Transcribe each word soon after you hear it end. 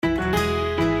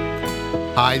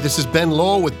Hi, this is Ben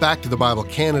Lowell with Back to the Bible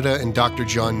Canada and Dr.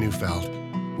 John Neufeld.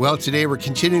 Well, today we're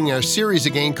continuing our series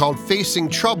again called Facing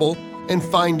Trouble and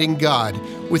Finding God,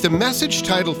 with a message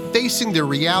titled Facing the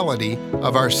Reality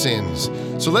of Our Sins.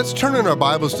 So let's turn in our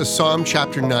Bibles to Psalm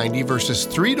chapter 90, verses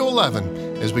 3 to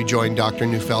 11, as we join Dr.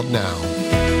 Neufeld now.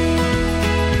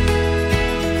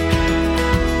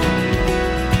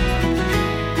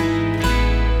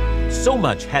 So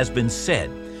much has been said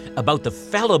about the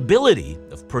fallibility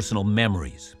of personal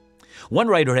memories. One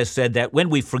writer has said that when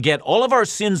we forget all of our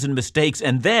sins and mistakes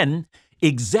and then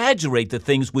exaggerate the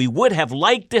things we would have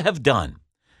liked to have done,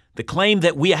 the claim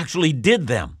that we actually did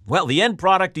them, well, the end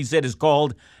product, he said, is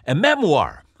called a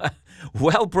memoir.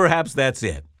 Well, perhaps that's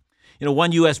it.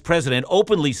 One U.S. president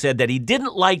openly said that he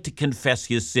didn't like to confess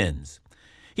his sins.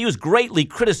 He was greatly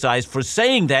criticized for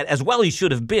saying that, as well he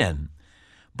should have been.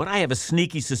 But I have a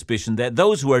sneaky suspicion that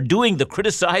those who are doing the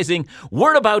criticizing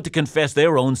weren't about to confess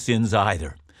their own sins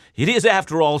either. It is,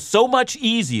 after all, so much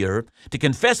easier to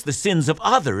confess the sins of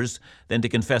others than to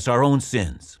confess our own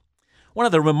sins. One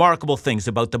of the remarkable things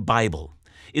about the Bible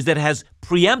is that it has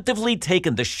preemptively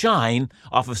taken the shine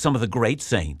off of some of the great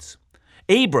saints.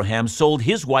 Abraham sold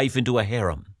his wife into a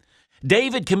harem.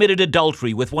 David committed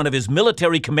adultery with one of his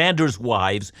military commander's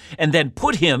wives and then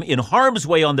put him in harm's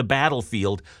way on the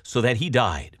battlefield so that he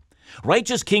died.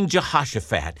 Righteous King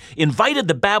Jehoshaphat invited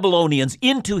the Babylonians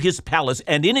into his palace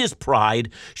and in his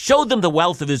pride showed them the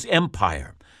wealth of his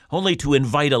empire, only to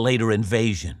invite a later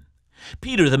invasion.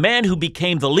 Peter, the man who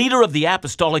became the leader of the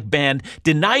apostolic band,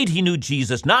 denied he knew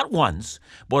Jesus not once,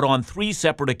 but on 3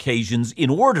 separate occasions in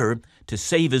order to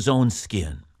save his own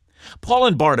skin. Paul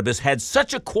and Barnabas had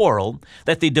such a quarrel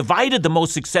that they divided the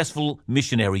most successful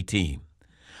missionary team.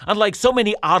 Unlike so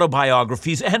many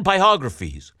autobiographies and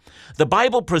biographies, the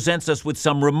Bible presents us with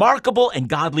some remarkable and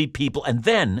godly people and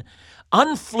then,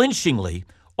 unflinchingly,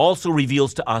 also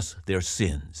reveals to us their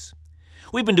sins.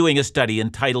 We've been doing a study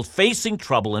entitled Facing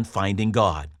Trouble and Finding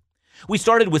God. We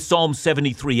started with Psalm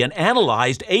 73 and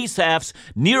analyzed Asaph's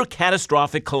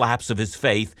near-catastrophic collapse of his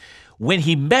faith when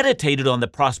he meditated on the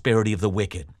prosperity of the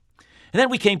wicked. And then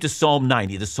we came to Psalm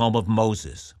 90, the Psalm of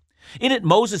Moses. In it,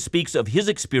 Moses speaks of his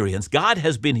experience. God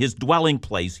has been his dwelling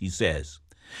place, he says.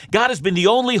 God has been the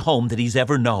only home that he's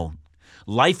ever known.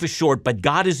 Life is short, but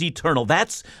God is eternal.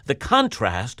 That's the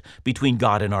contrast between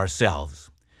God and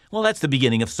ourselves. Well, that's the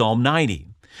beginning of Psalm 90.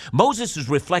 Moses is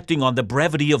reflecting on the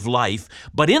brevity of life,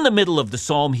 but in the middle of the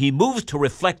psalm, he moves to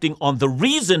reflecting on the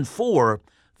reason for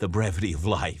the brevity of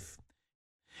life.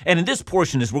 And in this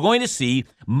portion, as we're going to see,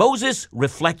 Moses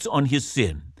reflects on his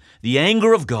sin, the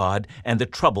anger of God, and the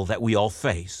trouble that we all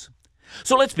face.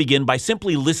 So let's begin by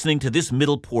simply listening to this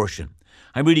middle portion.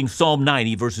 I'm reading Psalm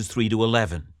 90, verses 3 to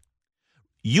 11.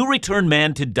 You return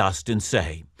man to dust and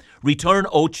say, Return,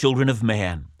 O children of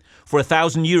man. For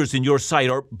 1,000 years in your sight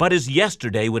are but as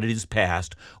yesterday when it is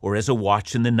past, or as a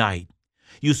watch in the night.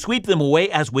 You sweep them away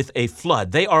as with a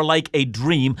flood. They are like a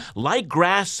dream, like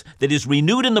grass that is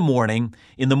renewed in the morning.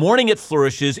 In the morning it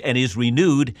flourishes and is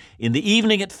renewed. In the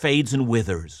evening it fades and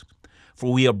withers.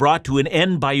 For we are brought to an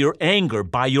end by your anger.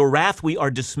 By your wrath we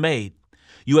are dismayed.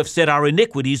 You have set our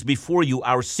iniquities before you,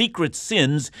 our secret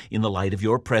sins in the light of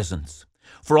your presence.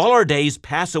 For all our days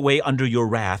pass away under your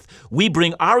wrath. We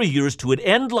bring our years to an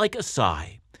end like a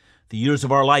sigh. The years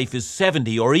of our life is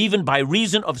 70, or even by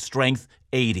reason of strength,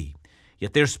 80.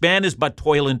 Yet their span is but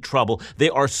toil and trouble. They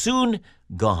are soon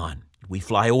gone. We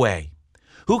fly away.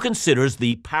 Who considers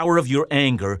the power of your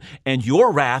anger and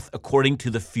your wrath according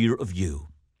to the fear of you?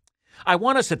 I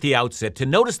want us at the outset to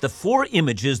notice the 4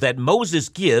 images that Moses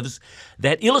gives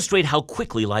that illustrate how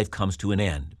quickly life comes to an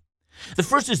end. The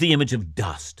first is the image of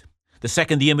dust. The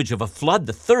second, the image of a flood.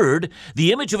 The third,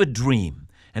 the image of a dream.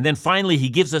 And then finally, he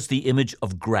gives us the image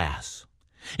of grass.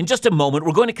 In just a moment,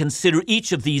 we're going to consider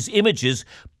each of these images,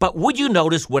 but would you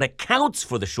notice what accounts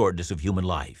for the shortness of human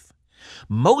life?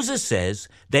 Moses says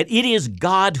that it is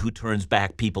God who turns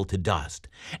back people to dust,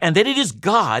 and that it is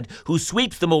God who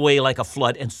sweeps them away like a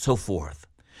flood, and so forth.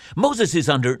 Moses is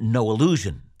under no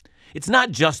illusion. It's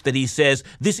not just that he says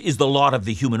this is the lot of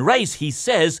the human race. He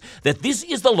says that this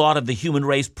is the lot of the human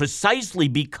race precisely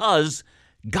because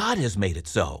God has made it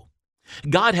so.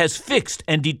 God has fixed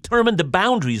and determined the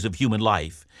boundaries of human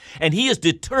life, and he has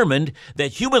determined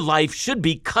that human life should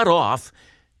be cut off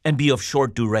and be of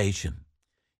short duration.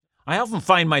 I often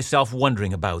find myself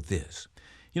wondering about this.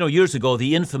 Years ago,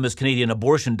 the infamous Canadian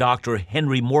abortion doctor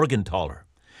Henry Morgentaler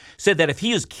said that if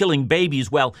he is killing babies,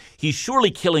 well, he's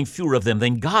surely killing fewer of them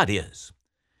than God is.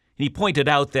 And he pointed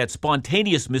out that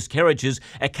spontaneous miscarriages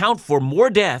account for more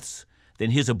deaths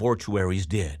than his abortuaries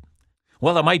did.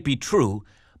 Well, that might be true,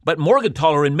 But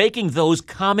Morgentaler, in making those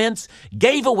comments,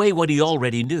 gave away what he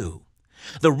already knew.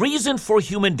 The reason for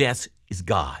human deaths is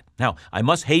God. Now, I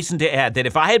must hasten to add that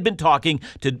if I had been talking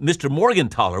to Mr.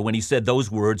 Morgentaler when he said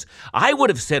those words, I would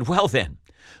have said, well then,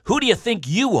 who do you think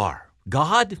you are?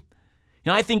 God?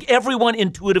 I think everyone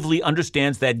intuitively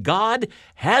understands that God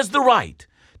has the right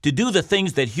to do the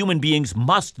things that human beings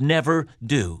must never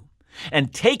do.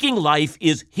 And taking life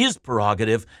is his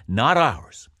prerogative, not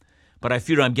ours. But I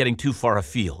fear I'm getting too far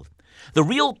afield. The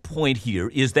real point here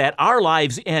is that our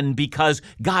lives end because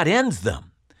God ends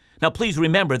them. Now, please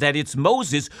remember that it's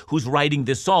Moses who's writing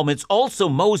this psalm. It's also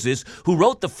Moses who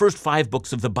wrote the first 5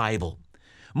 books of the Bible.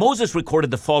 Moses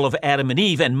recorded the fall of Adam and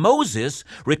Eve, and Moses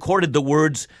recorded the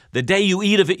words, "The day you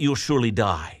eat of it, you'll surely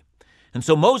die." And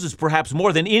so Moses, perhaps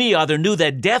more than any other, knew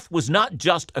that death was not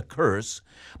just a curse,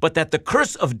 but that the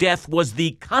curse of death was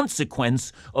the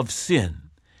consequence of sin.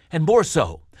 And more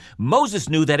so, Moses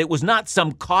knew that it was not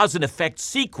some cause and effect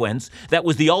sequence that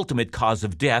was the ultimate cause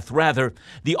of death. Rather,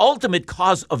 the ultimate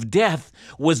cause of death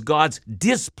was God's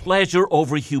displeasure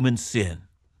over human sin.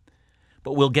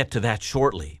 But we'll get to that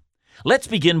shortly. Let's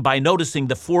begin by noticing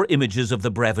the 4 images of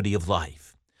the brevity of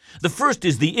life. The first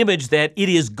is the image that it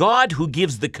is God who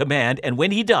gives the command, and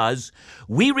when he does,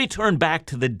 we return back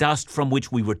to the dust from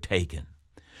which we were taken.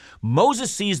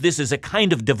 Moses sees this as a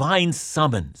kind of divine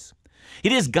summons.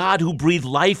 It is God who breathed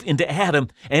life into Adam,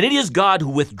 and it is God who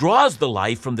withdraws the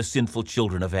life from the sinful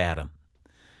children of Adam.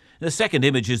 The second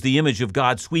image is the image of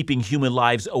God sweeping human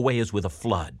lives away as with a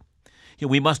flood.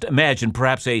 We must imagine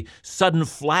perhaps a sudden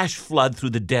flash flood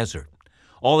through the desert.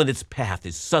 All in its path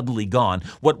is suddenly gone.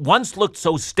 What once looked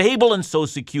so stable and so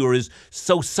secure is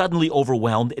so suddenly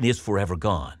overwhelmed and is forever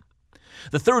gone.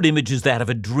 The third image is that of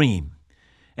a dream.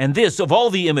 And this, of all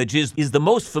the images, is the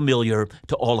most familiar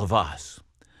to all of us.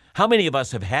 How many of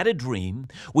us have had a dream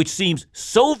which seems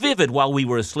so vivid while we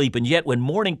were asleep, and yet when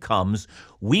morning comes,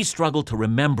 we struggle to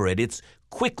remember it. It's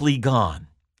quickly gone.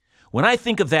 When I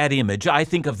think of that image, I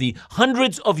think of the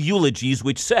hundreds of eulogies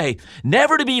which say,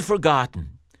 never to be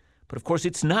forgotten. But of course,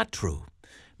 it's not true.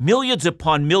 Millions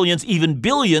upon millions, even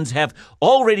billions, have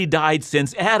already died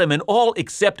since Adam, and all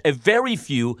except a very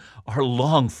few are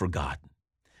long forgotten.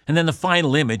 And then the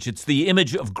final image, it's the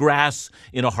image of grass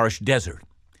in a harsh desert.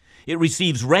 It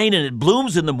receives rain and it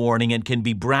blooms in the morning and can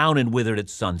be brown and withered at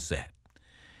sunset.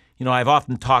 I've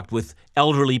often talked with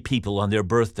elderly people on their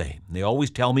birthday. They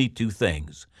always tell me 2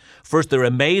 things. First, they're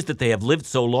amazed that they have lived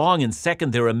so long, and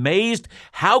second, they're amazed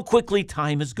how quickly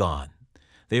time has gone.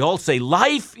 They all say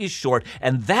life is short,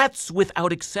 and that's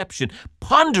without exception.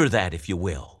 Ponder that, if you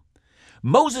will.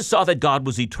 Moses saw that God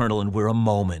was eternal and we're a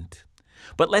moment.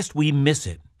 But lest we miss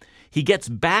it, he gets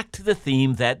back to the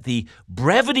theme that the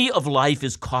brevity of life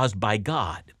is caused by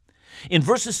God. In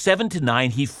verses 7 to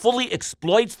 9, he fully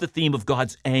exploits the theme of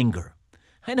God's anger.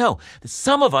 I know that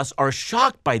some of us are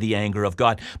shocked by the anger of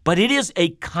God, but it is a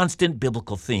constant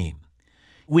biblical theme.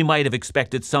 We might have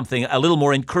expected something a little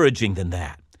more encouraging than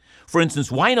that. For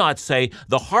instance, why not say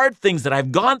the hard things that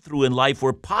I've gone through in life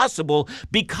were possible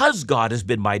because God has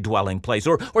been my dwelling place,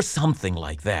 or something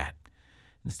like that.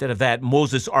 Instead of that,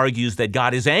 Moses argues that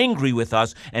God is angry with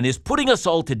us and is putting us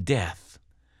all to death.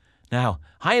 Now,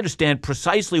 I understand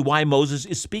precisely why Moses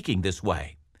is speaking this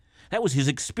way. That was his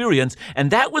experience, and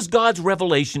that was God's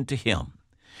revelation to him.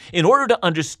 In order to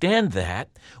understand that,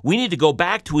 we need to go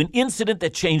back to an incident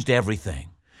that changed everything.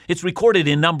 It's recorded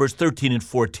in Numbers 13 and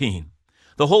 14.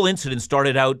 The whole incident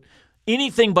started out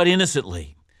anything but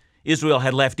innocently. Israel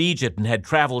had left Egypt and had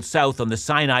traveled south on the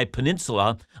Sinai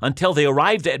Peninsula until they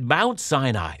arrived at Mount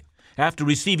Sinai. After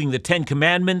receiving the 10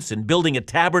 Commandments and building a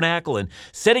tabernacle and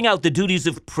setting out the duties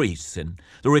of priests and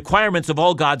the requirements of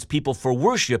all God's people for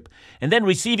worship, and then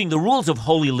receiving the rules of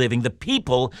holy living, the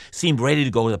people seemed ready to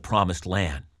go to the promised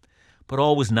land. But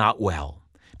all was not well.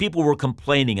 People were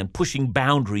complaining and pushing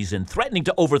boundaries and threatening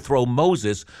to overthrow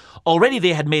Moses. Already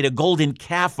they had made a golden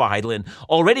calf idol, and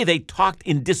already they talked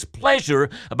in displeasure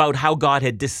about how God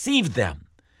had deceived them.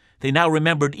 They now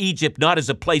remembered Egypt not as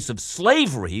a place of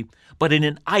slavery, but in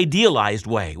an idealized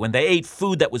way. When they ate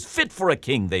food that was fit for a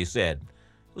king, they said.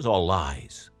 It was all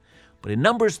lies. But in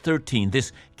Numbers 13,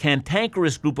 this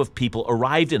cantankerous group of people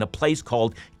arrived in a place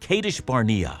called Kadesh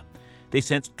Barnea. They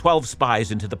sent 12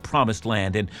 spies into the promised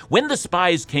land, and when the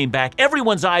spies came back,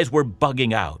 everyone's eyes were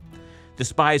bugging out. The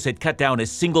spies had cut down a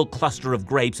single cluster of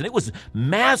grapes, and it was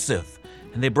massive.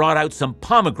 And they brought out some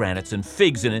pomegranates and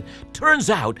figs, and it turns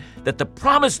out that the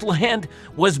promised land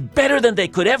was better than they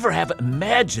could ever have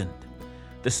imagined.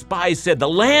 The spies said, the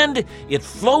land, it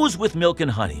flows with milk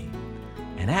and honey.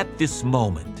 And at this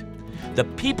moment, the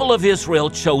people of Israel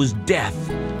chose death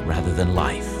rather than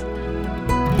life.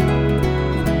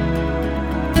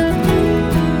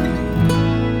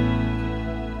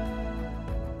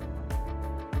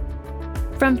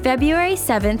 From February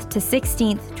 7th to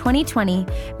 16th, 2020,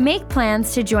 make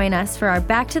plans to join us for our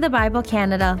Back to the Bible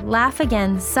Canada Laugh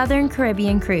Again Southern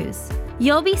Caribbean Cruise.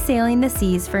 You'll be sailing the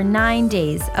seas for 9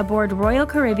 days aboard Royal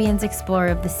Caribbean's Explorer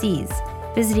of the Seas,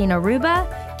 visiting Aruba,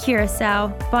 Curacao,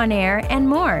 Bonaire, and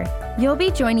more. You'll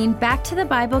be joining Back to the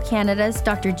Bible Canada's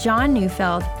Dr. John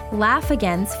Neufeld, Laugh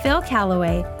Again's Phil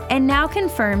Callaway, and now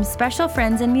confirmed special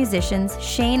friends and musicians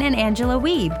Shane and Angela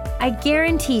Weeb. I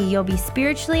guarantee you'll be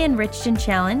spiritually enriched and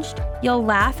challenged, you'll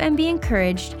laugh and be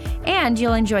encouraged, and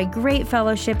you'll enjoy great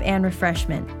fellowship and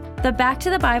refreshment. The Back to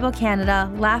the Bible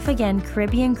Canada Laugh Again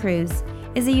Caribbean Cruise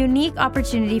is a unique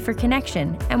opportunity for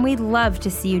connection, and we'd love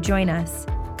to see you join us.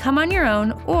 Come on your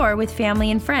own or with family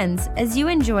and friends as you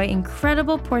enjoy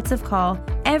incredible ports of call,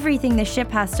 everything the ship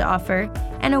has to offer,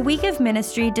 and a week of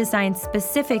ministry designed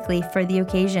specifically for the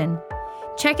occasion.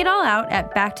 Check it all out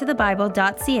at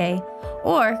backtothebible.ca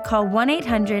or call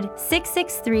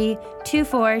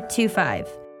 1-800-663-2425.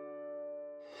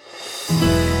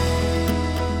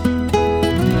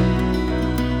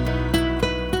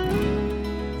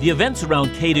 The events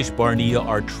around Kadesh Barnea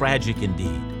are tragic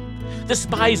indeed. The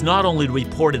spies not only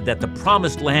reported that the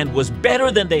promised land was better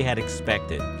than they had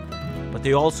expected, but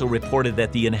they also reported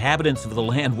that the inhabitants of the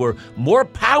land were more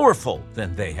powerful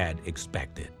than they had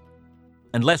expected.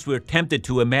 Unless we're tempted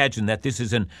to imagine that this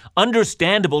is an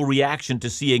understandable reaction to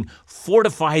seeing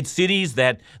fortified cities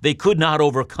that they could not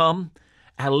overcome,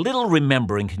 a little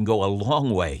remembering can go a long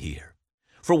way here.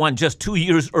 For one, just 2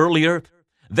 years earlier,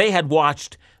 they had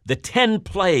watched the 10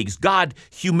 plagues, God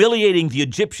humiliating the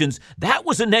Egyptians. That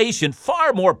was a nation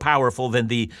far more powerful than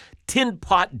the tin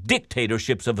pot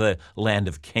dictatorships of the land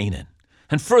of Canaan.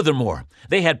 And furthermore,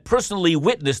 they had personally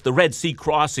witnessed the Red Sea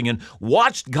crossing and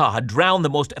watched God drown the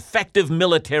most effective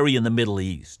military in the Middle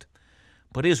East.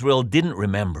 But Israel didn't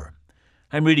remember.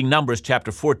 I'm reading Numbers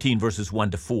chapter 14, verses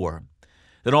 1-4.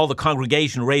 Then all the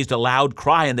congregation raised a loud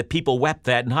cry, and the people wept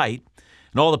that night.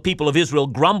 And all the people of Israel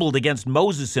grumbled against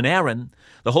Moses and Aaron.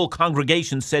 The whole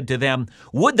congregation said to them,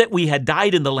 "Would that we had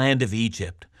died in the land of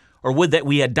Egypt, or would that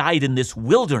we had died in this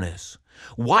wilderness.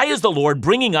 Why is the Lord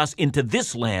bringing us into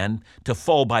this land to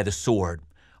fall by the sword?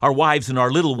 Our wives and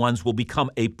our little ones will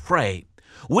become a prey.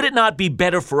 Would it not be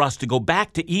better for us to go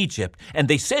back to Egypt?" And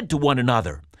they said to one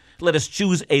another, "Let us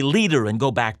choose a leader and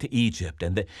go back to Egypt."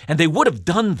 And they would have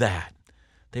done that.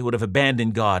 They would have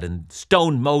abandoned God and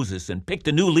stoned Moses and picked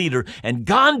a new leader and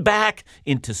gone back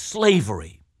into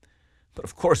slavery. But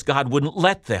of course, God wouldn't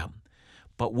let them.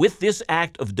 But with this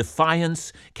act of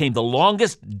defiance came the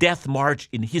longest death march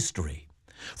in history.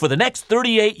 For the next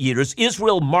 38 years,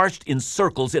 Israel marched in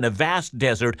circles in a vast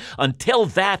desert until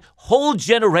that whole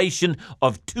generation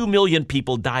of 2 million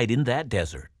people died in that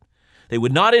desert. They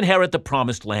would not inherit the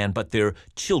promised land, but their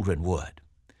children would.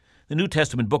 The New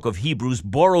Testament book of Hebrews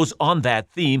borrows on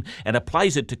that theme and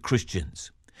applies it to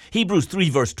Christians. Hebrews 3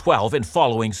 verse 12 and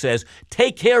following says,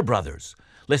 "Take care, brothers,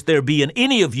 lest there be in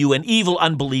any of you an evil,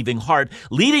 unbelieving heart,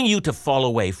 leading you to fall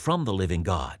away from the living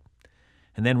God."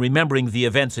 And then remembering the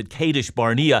events at Kadesh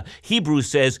Barnea, Hebrews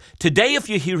says, "Today if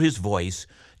you hear his voice,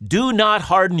 do not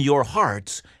harden your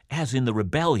hearts as in the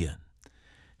rebellion."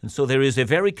 And so there is a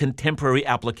very contemporary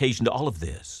application to all of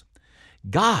this.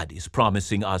 God is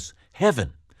promising us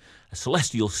heaven, a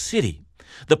celestial city,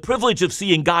 the privilege of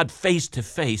seeing God face to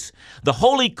face, the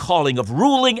holy calling of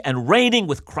ruling and reigning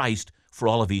with Christ for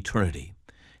all of eternity.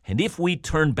 And if we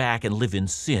turn back and live in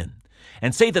sin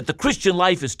and say that the Christian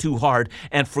life is too hard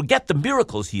and forget the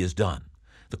miracles he has done,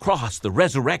 the cross, the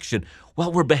resurrection,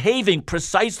 well, we're behaving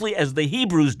precisely as the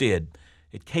Hebrews did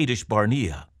at Kadesh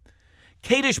Barnea.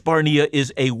 Kadesh Barnea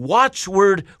is a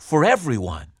watchword for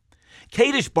everyone.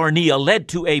 Kadesh Barnea led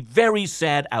to a very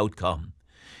sad outcome.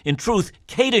 In truth,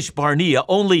 Kadesh Barnea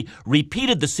only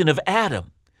repeated the sin of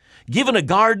Adam. Given a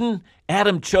garden,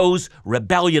 Adam chose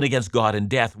rebellion against God and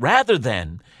death rather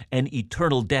than an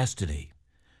eternal destiny.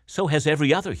 So has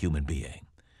every other human being.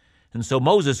 And so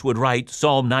Moses would write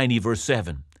Psalm 90 verse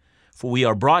 7, "For we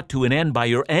are brought to an end by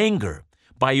your anger.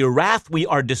 By your wrath we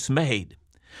are dismayed."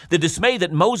 The dismay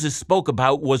that Moses spoke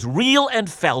about was real and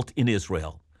felt in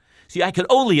Israel. See, I could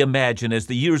only imagine as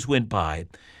the years went by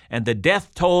and the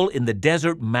death toll in the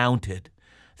desert mounted,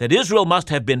 that Israel must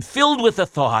have been filled with the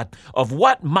thought of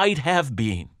what might have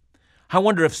been. I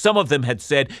wonder if some of them had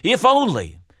said, "If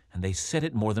only," and they said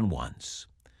it more than once.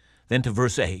 Then to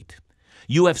verse 8,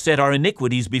 "You have set our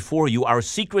iniquities before you, our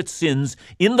secret sins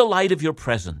in the light of your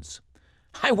presence."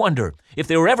 I wonder if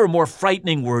there were ever more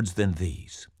frightening words than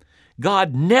these.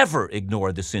 God never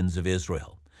ignored the sins of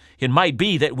Israel. It might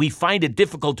be that we find it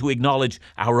difficult to acknowledge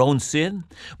our own sin,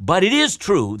 but it is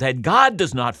true that God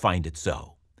does not find it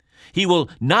so. He will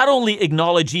not only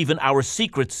acknowledge even our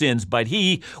secret sins, but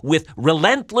he, with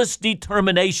relentless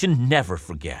determination, never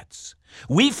forgets.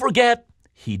 We forget,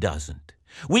 he doesn't.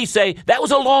 We say, that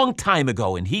was a long time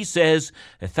ago, and he says,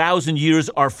 1,000 years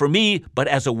are for me, but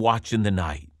as a watch in the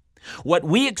night. What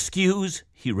we excuse,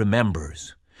 he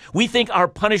remembers. We think our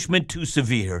punishment too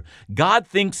severe. God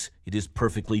thinks it is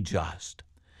perfectly just.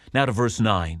 Now to verse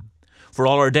 9. For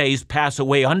all our days pass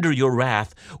away under your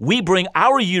wrath. We bring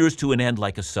our years to an end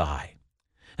like a sigh.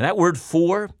 And that word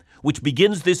for, which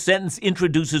begins this sentence,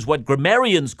 introduces what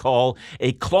grammarians call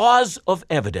a clause of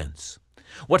evidence.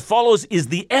 What follows is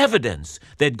the evidence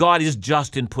that God is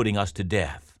just in putting us to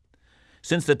death.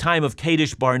 Since the time of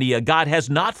Kadesh Barnea, God has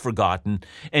not forgotten.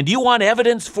 And you want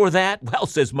evidence for that? Well,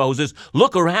 says Moses,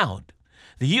 look around.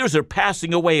 The years are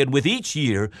passing away, and with each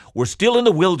year, we're still in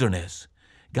the wilderness.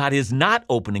 God is not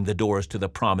opening the doors to the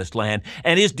promised land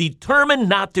and is determined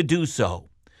not to do so.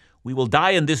 We will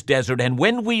die in this desert, and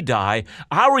when we die,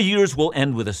 our years will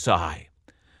end with a sigh.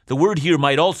 The word here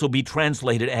might also be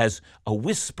translated as a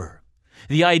whisper.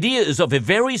 The idea is of a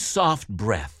very soft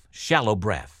breath, shallow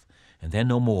breath, and then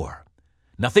no more.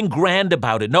 Nothing grand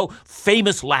about it, no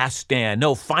famous last stand,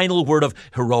 no final word of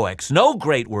heroics, no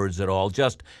great words at all,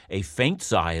 just a faint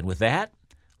sigh, and with that,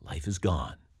 life is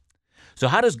gone. So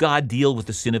how does God deal with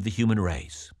the sin of the human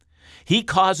race? He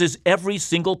causes every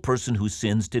single person who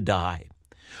sins to die.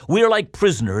 We are like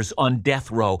prisoners on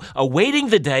death row, awaiting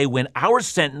the day when our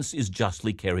sentence is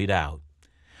justly carried out.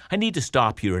 I need to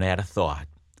stop here and add a thought.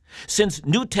 Since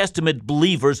New Testament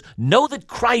believers know that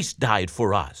Christ died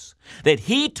for us, that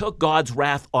he took God's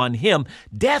wrath on him,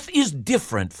 death is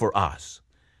different for us.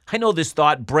 I know this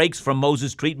thought breaks from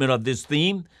Moses' treatment of this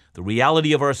theme, the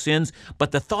reality of our sins,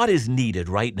 but the thought is needed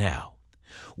right now.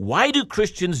 Why do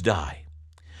Christians die?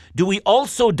 Do we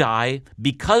also die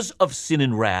because of sin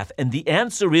and wrath? And the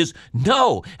answer is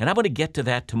no, and I'm going to get to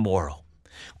that tomorrow.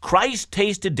 Christ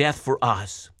tasted death for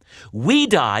us. We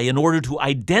die in order to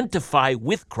identify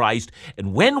with Christ,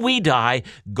 and when we die,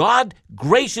 God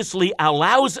graciously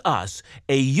allows us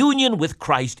a union with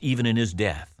Christ even in his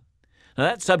death. Now,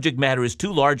 that subject matter is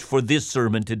too large for this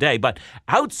sermon today, but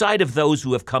outside of those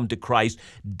who have come to Christ,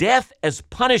 death as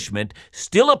punishment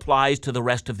still applies to the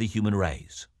rest of the human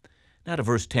race. Now to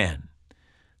verse 10.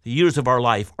 The years of our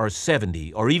life are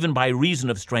 70, or even by reason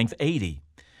of strength 80.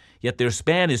 Yet their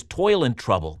span is toil and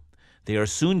trouble. They are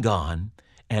soon gone,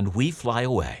 and we fly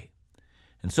away.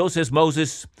 And so says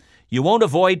Moses, you won't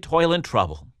avoid toil and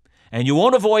trouble, and you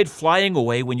won't avoid flying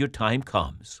away when your time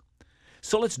comes.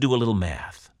 So let's do a little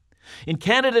math. In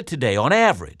Canada today, on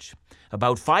average,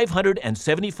 about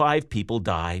 575 people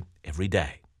die every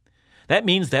day. That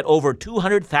means that over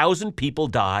 200,000 people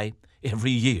die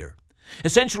every year.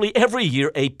 Essentially, every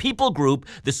year, a people group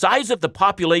the size of the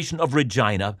population of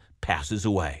Regina passes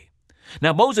away.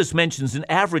 Now, Moses mentions an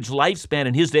average lifespan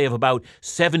in his day of about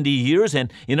 70 years,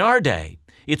 and in our day,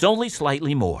 it's only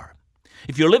slightly more.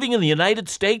 If you're living in the United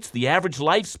States, the average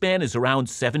lifespan is around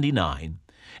 79,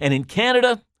 and in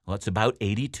Canada, well, it's about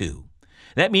 82.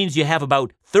 That means you have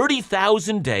about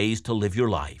 30,000 days to live your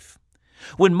life.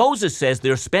 When Moses says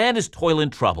their span is toil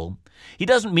and trouble, he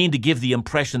doesn't mean to give the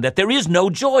impression that there is no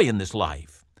joy in this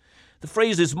life. The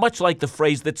phrase is much like the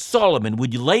phrase that Solomon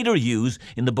would later use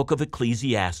in the book of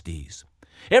Ecclesiastes.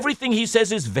 Everything he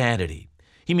says is vanity.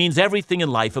 He means everything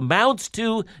in life amounts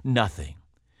to nothing.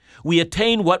 We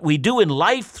attain what we do in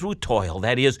life through toil,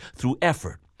 that is, through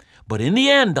effort. But in the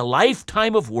end, a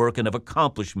lifetime of work and of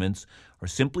accomplishments are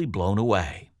simply blown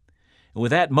away. And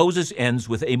with that, Moses ends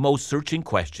with a most searching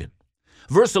question.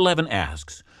 Verse 11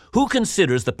 asks, who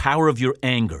considers the power of your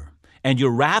anger and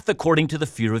your wrath according to the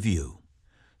fear of you?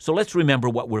 So let's remember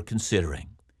what we're considering.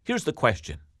 Here's the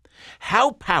question.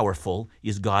 How powerful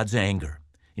is God's anger?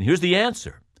 And here's the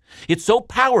answer. It's so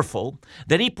powerful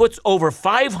that he puts over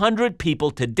 500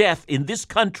 people to death in this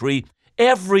country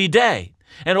every day,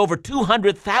 and over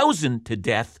 200,000 to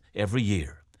death every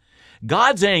year.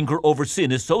 God's anger over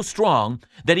sin is so strong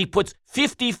that he puts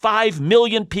 55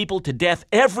 million people to death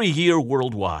every year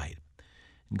worldwide.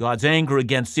 God's anger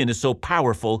against sin is so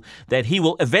powerful that he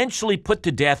will eventually put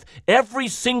to death every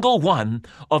single one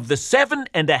of the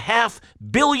 7.5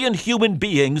 billion human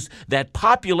beings that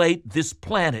populate this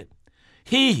planet.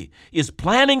 He is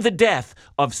planning the death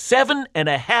of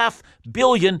 7.5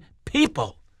 billion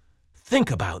people. Think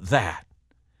about that.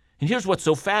 And here's what's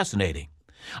so fascinating.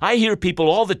 I hear people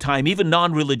all the time, even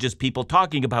non-religious people,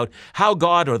 talking about how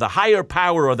God or the higher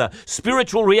power or the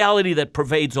spiritual reality that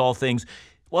pervades all things,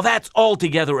 well, that's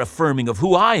altogether affirming of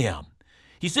who I am.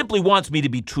 He simply wants me to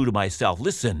be true to myself.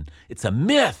 Listen, it's a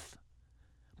myth.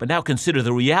 But now consider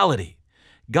the reality.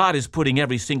 God is putting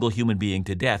every single human being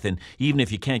to death, and even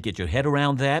if you can't get your head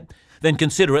around that, then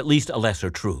consider at least a lesser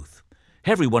truth.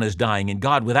 Everyone is dying, and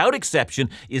God, without exception,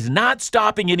 is not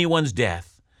stopping anyone's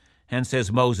death. And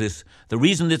says Moses, the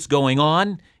reason it's going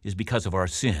on is because of our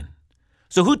sin.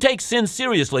 So who takes sin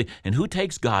seriously, and who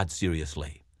takes God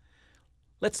seriously?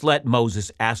 Let's let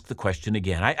Moses ask the question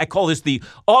again. I call this the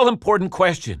all-important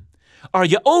question. Are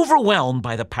you overwhelmed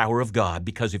by the power of God?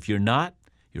 Because if you're not,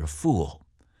 you're a fool.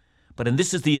 And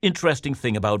this is the interesting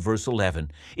thing about verse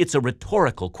 11. It's a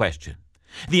rhetorical question.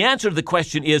 The answer to the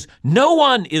question is, no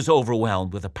one is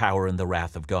overwhelmed with the power and the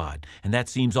wrath of God. And that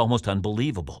seems almost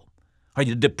unbelievable. Are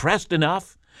you depressed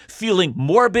enough? Feeling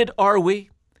morbid, are we?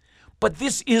 But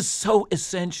this is so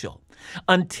essential.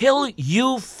 Until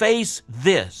you face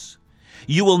this,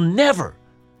 you will never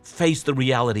face the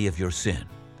reality of your sin.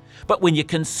 But when you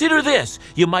consider this,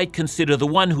 you might consider the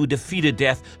one who defeated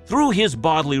death through his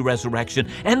bodily resurrection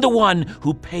and the one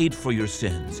who paid for your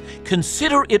sins.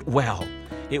 Consider it well.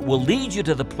 It will lead you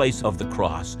to the place of the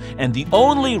cross and the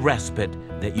only respite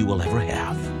that you will ever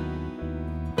have.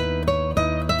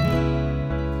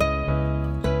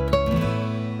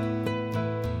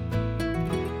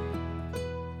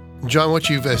 John, what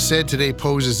you've said today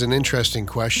poses an interesting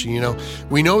question.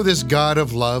 We know this God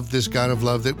of love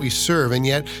that we serve, and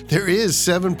yet there is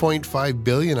 7.5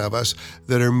 billion of us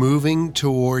that are moving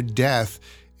toward death,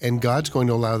 and God's going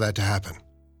to allow that to happen.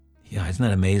 Yeah, isn't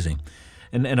that amazing?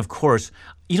 And of course,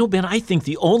 Ben, I think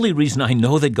the only reason I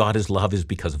know that God is love is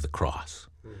because of the cross.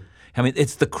 I mean,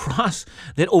 it's the cross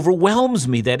that overwhelms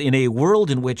me, that in a world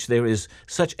in which there is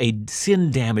such a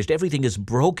sin-damaged, everything is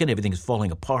broken, everything is falling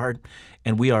apart,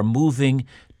 and we are moving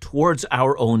towards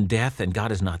our own death, and God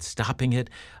is not stopping it.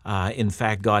 In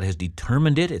fact, God has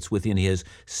determined it. It's within his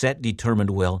set, determined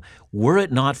will. Were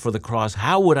it not for the cross,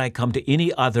 how would I come to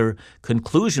any other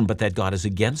conclusion but that God is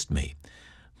against me?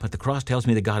 But the cross tells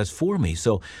me that God is for me.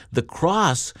 So the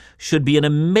cross should be an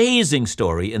amazing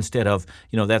story instead of,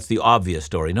 that's the obvious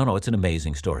story. No, it's an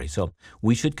amazing story. So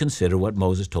we should consider what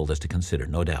Moses told us to consider,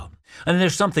 no doubt. And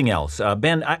there's something else.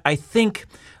 Ben, I think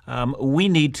we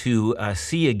need to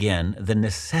see again the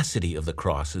necessity of the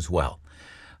cross as well.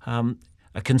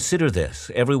 Consider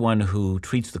this, everyone who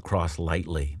treats the cross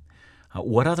lightly.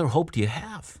 What other hope do you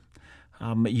have?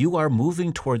 You are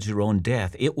moving towards your own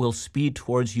death. It will speed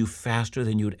towards you faster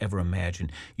than you'd ever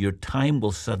imagine. Your time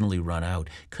will suddenly run out.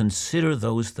 Consider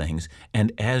those things,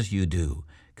 and as you do,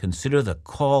 consider the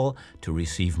call to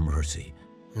receive mercy.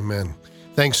 Amen.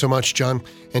 Thanks so much, John.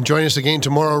 And join us again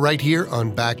tomorrow right here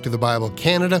on Back to the Bible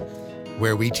Canada,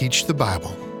 where we teach the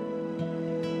Bible.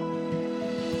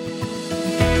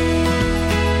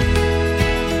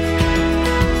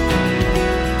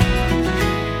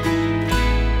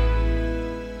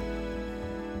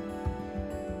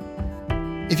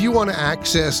 If you want to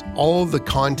access all of the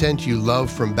content you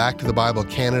love from Back to the Bible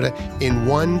Canada in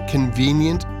one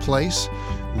convenient place,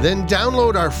 then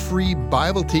download our free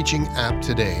Bible teaching app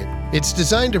today. It's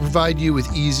designed to provide you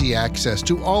with easy access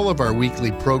to all of our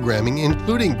weekly programming,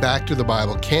 including Back to the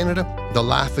Bible Canada, the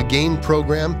Laugh Again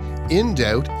program, In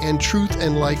Doubt, and Truth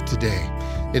and Life Today.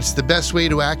 It's the best way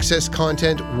to access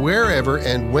content wherever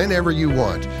and whenever you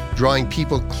want, drawing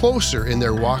people closer in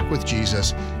their walk with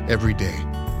Jesus every day.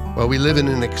 Well, we live in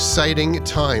an exciting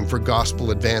time for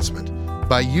gospel advancement.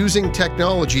 By using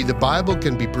technology, the Bible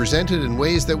can be presented in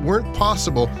ways that weren't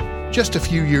possible just a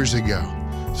few years ago.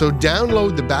 So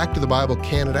download the Back to the Bible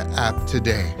Canada app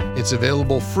today. It's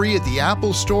available free at the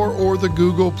Apple Store or the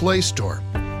Google Play Store.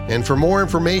 And for more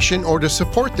information or to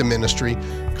support the ministry,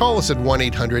 call us at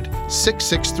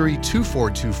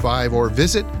 1-800-663-2425 or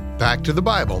visit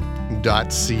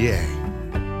backtothebible.ca.